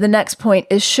brings me to the next point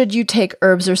is, should you take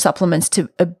herbs or supplements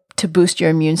to to boost your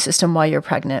immune system while you're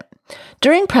pregnant.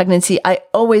 During pregnancy, I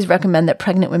always recommend that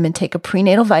pregnant women take a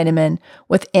prenatal vitamin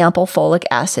with ample folic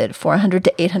acid. 400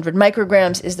 to 800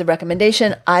 micrograms is the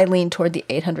recommendation. I lean toward the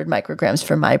 800 micrograms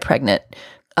for my pregnant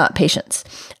patients,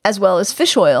 as well as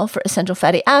fish oil for essential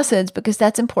fatty acids, because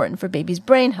that's important for baby's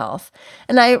brain health.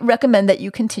 And I recommend that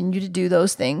you continue to do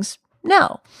those things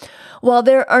now. While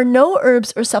there are no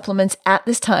herbs or supplements at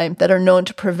this time that are known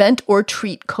to prevent or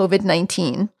treat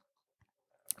COVID-19,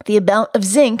 the amount of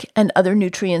zinc and other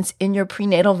nutrients in your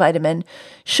prenatal vitamin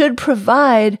should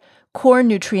provide core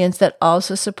nutrients that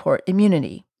also support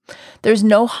immunity. There's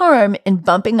no harm in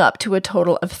bumping up to a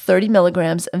total of 30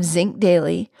 milligrams of zinc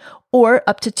daily or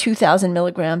up to 2,000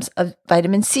 milligrams of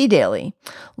vitamin C daily.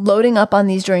 Loading up on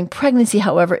these during pregnancy,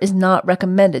 however, is not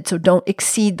recommended, so don't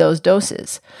exceed those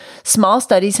doses. Small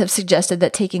studies have suggested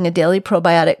that taking a daily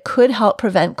probiotic could help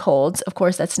prevent colds. Of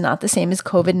course, that's not the same as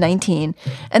COVID-19,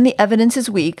 and the evidence is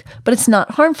weak, but it's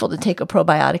not harmful to take a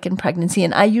probiotic in pregnancy,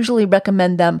 and I usually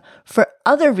recommend them for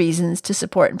other reasons to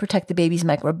support and protect the baby's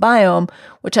microbiome,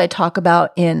 which I talk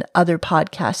about in other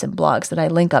podcasts and blogs that I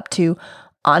link up to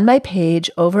on my page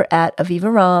over at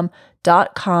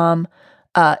avivaromm.com.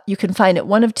 You can find it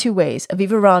one of two ways,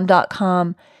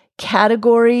 avivaromm.com,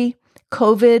 category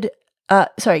COVID,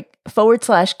 /category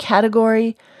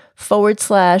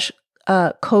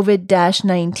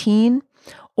 /COVID-19,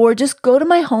 or just go to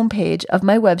my homepage of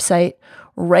my website.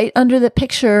 Right under the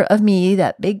picture of me,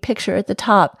 that big picture at the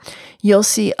top, you'll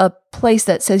see a place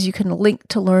that says you can link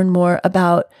to learn more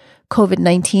about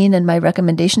COVID-19 and my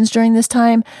recommendations during this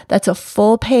time. That's a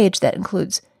full page that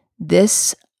includes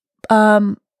this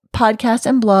podcast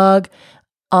and blog,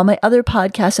 all my other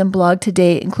podcasts and blog to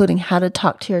date, including how to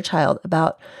talk to your child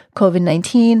about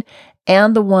COVID-19,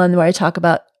 and the one where I talk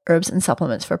about herbs and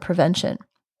supplements for prevention.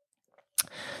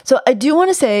 So I do want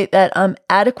to say that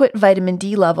adequate vitamin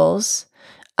D levels,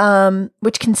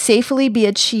 which can safely be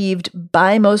achieved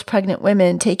by most pregnant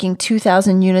women taking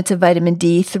 2,000 units of vitamin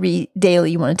D3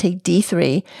 daily. You want to take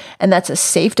D3, and that's a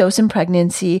safe dose in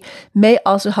pregnancy, may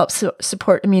also help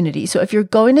support immunity. So if you're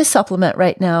going to supplement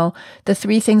right now, the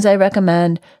three things I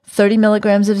recommend: 30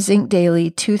 milligrams of zinc daily,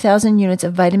 2,000 units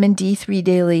of vitamin D3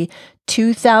 daily,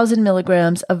 2,000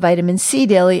 milligrams of vitamin C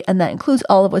daily, and that includes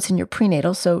all of what's in your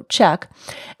prenatal, so check.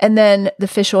 And then the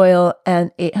fish oil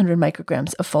and 800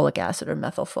 micrograms of folic acid or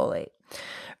methylfolate.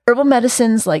 Herbal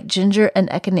medicines like ginger and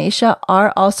echinacea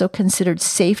are also considered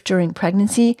safe during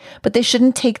pregnancy, but they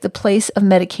shouldn't take the place of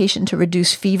medication to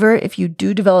reduce fever if you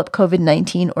do develop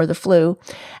COVID-19 or the flu,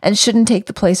 and shouldn't take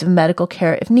the place of medical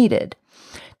care if needed.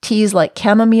 Teas like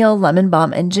chamomile, lemon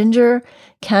balm, and ginger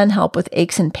can help with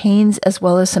aches and pains, as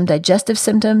well as some digestive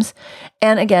symptoms.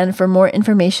 And again, for more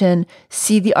information,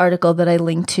 see the article that I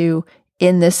linked to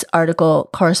in this article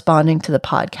corresponding to the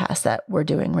podcast that we're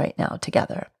doing right now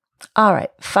together. All right,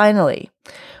 finally,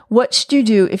 what should you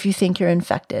do if you think you're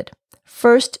infected?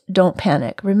 First, don't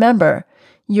panic. Remember,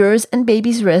 yours and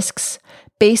baby's risks,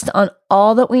 based on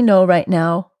all that we know right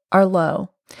now, are low.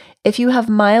 If you have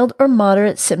mild or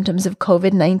moderate symptoms of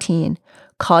COVID-19,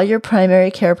 call your primary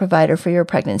care provider for your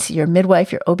pregnancy, your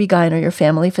midwife, your OB-GYN, or your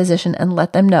family physician, and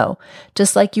let them know.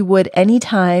 Just like you would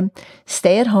anytime,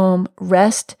 stay at home,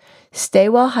 rest, stay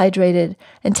well hydrated,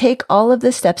 and take all of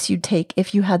the steps you'd take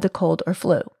if you had the cold or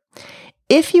flu.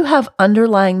 If you have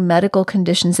underlying medical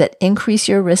conditions that increase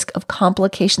your risk of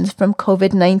complications from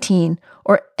COVID-19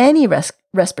 or any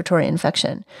respiratory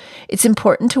infection, it's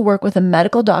important to work with a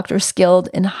medical doctor skilled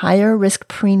in higher risk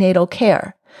prenatal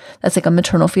care. That's like a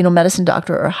maternal fetal medicine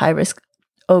doctor or high risk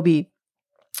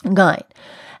OB-GYN.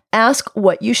 Ask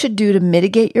what you should do to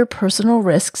mitigate your personal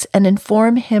risks and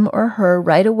inform him or her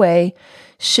right away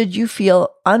should you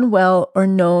feel unwell or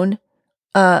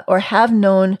have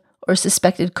known or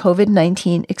suspected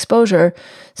COVID-19 exposure,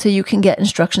 so you can get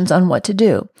instructions on what to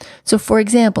do. So for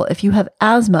example, if you have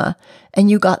asthma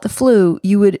and you got the flu,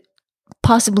 you would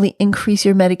possibly increase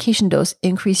your medication dose,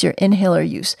 increase your inhaler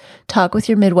use. Talk with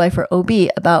your midwife or OB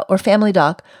about, or family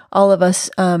doc. All of us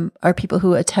are people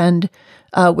who attend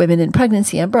women in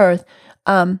pregnancy and birth,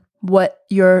 what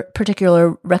your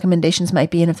particular recommendations might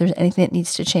be and if there's anything that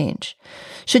needs to change.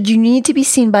 Should you need to be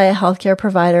seen by a healthcare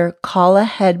provider, call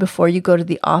ahead before you go to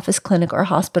the office, clinic, or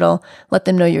hospital. Let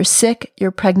them know you're sick,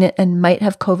 you're pregnant, and might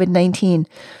have COVID-19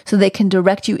 so they can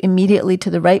direct you immediately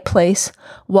to the right place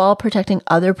while protecting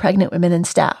other pregnant women and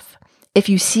staff. If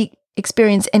you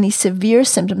experience any severe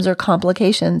symptoms or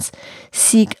complications,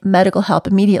 seek medical help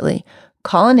immediately.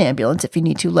 Call an ambulance if you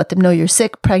need to. Let them know you're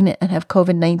sick, pregnant, and have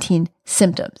COVID-19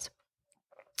 symptoms.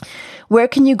 Where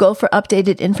can you go for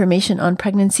updated information on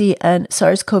pregnancy and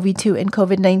SARS-CoV-2 and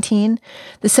COVID-19?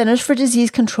 The Centers for Disease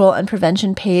Control and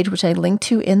Prevention page, which I linked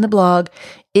to in the blog,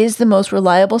 is the most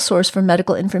reliable source for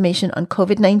medical information on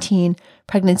COVID-19,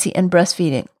 pregnancy, and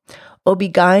breastfeeding.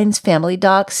 OB-GYNs, family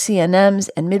docs, CNMs,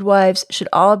 and midwives should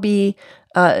all be,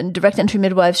 direct entry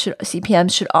midwives,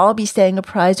 CPMs should all be staying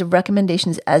apprised of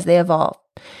recommendations as they evolve.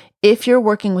 If you're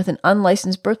working with an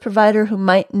unlicensed birth provider who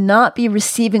might not be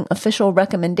receiving official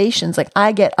recommendations, like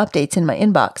I get updates in my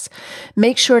inbox,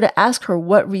 make sure to ask her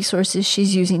what resources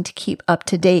she's using to keep up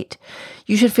to date.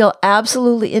 You should feel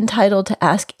absolutely entitled to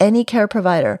ask any care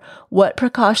provider what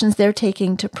precautions they're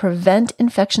taking to prevent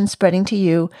infection spreading to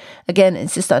you. Again,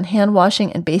 insist on hand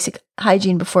washing and basic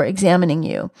hygiene before examining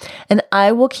you. And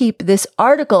I will keep this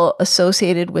article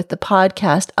associated with the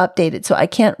podcast updated. So I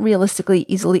can't realistically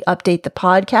easily update the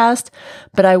podcast,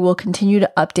 but I will continue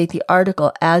to update the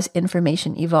article as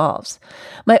information evolves.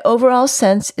 My overall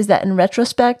sense is that in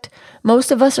retrospect,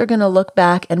 most of us are going to look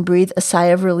back and breathe a sigh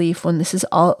of relief when this is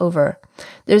all over.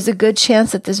 There's a good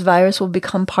chance that this virus will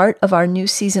become part of our new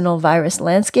seasonal virus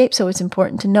landscape, so it's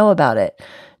important to know about it.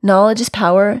 Knowledge is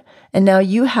power, and now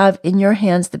you have in your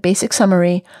hands the basic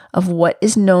summary of what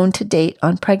is known to date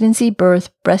on pregnancy,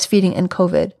 birth, breastfeeding, and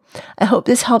COVID. I hope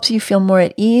this helps you feel more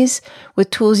at ease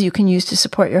with tools you can use to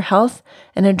support your health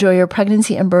and enjoy your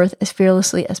pregnancy and birth as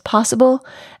fearlessly as possible.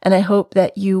 And I hope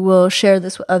that you will share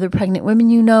this with other pregnant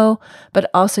women you know, but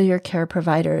also your care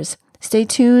providers. Stay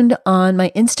tuned on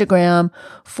my Instagram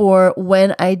for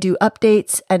when I do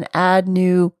updates and add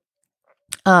new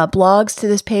blogs to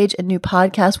this page and new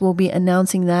podcasts. We'll be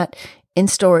announcing that in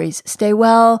stories. Stay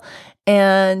well.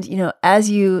 And, as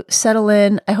you settle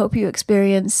in, I hope you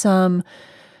experience some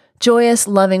joyous,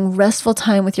 loving, restful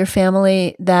time with your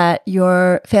family, that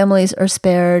your families are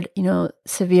spared,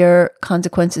 severe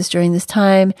consequences during this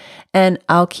time. And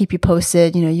I'll keep you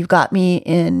posted. You've got me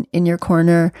in your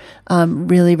corner,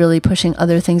 really, really pushing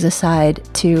other things aside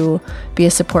to be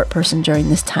a support person during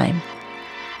this time.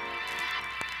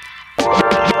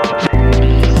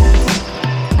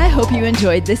 I hope you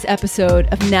enjoyed this episode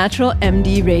of Natural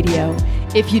MD Radio.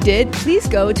 If you did, please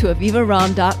go to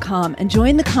avivaromm.com and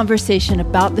join the conversation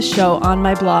about the show on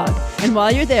my blog. And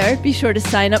while you're there, be sure to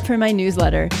sign up for my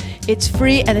newsletter. It's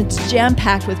free and it's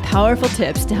jam-packed with powerful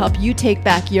tips to help you take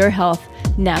back your health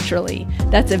naturally.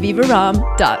 That's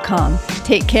avivaromm.com.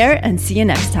 Take care and see you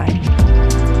next time.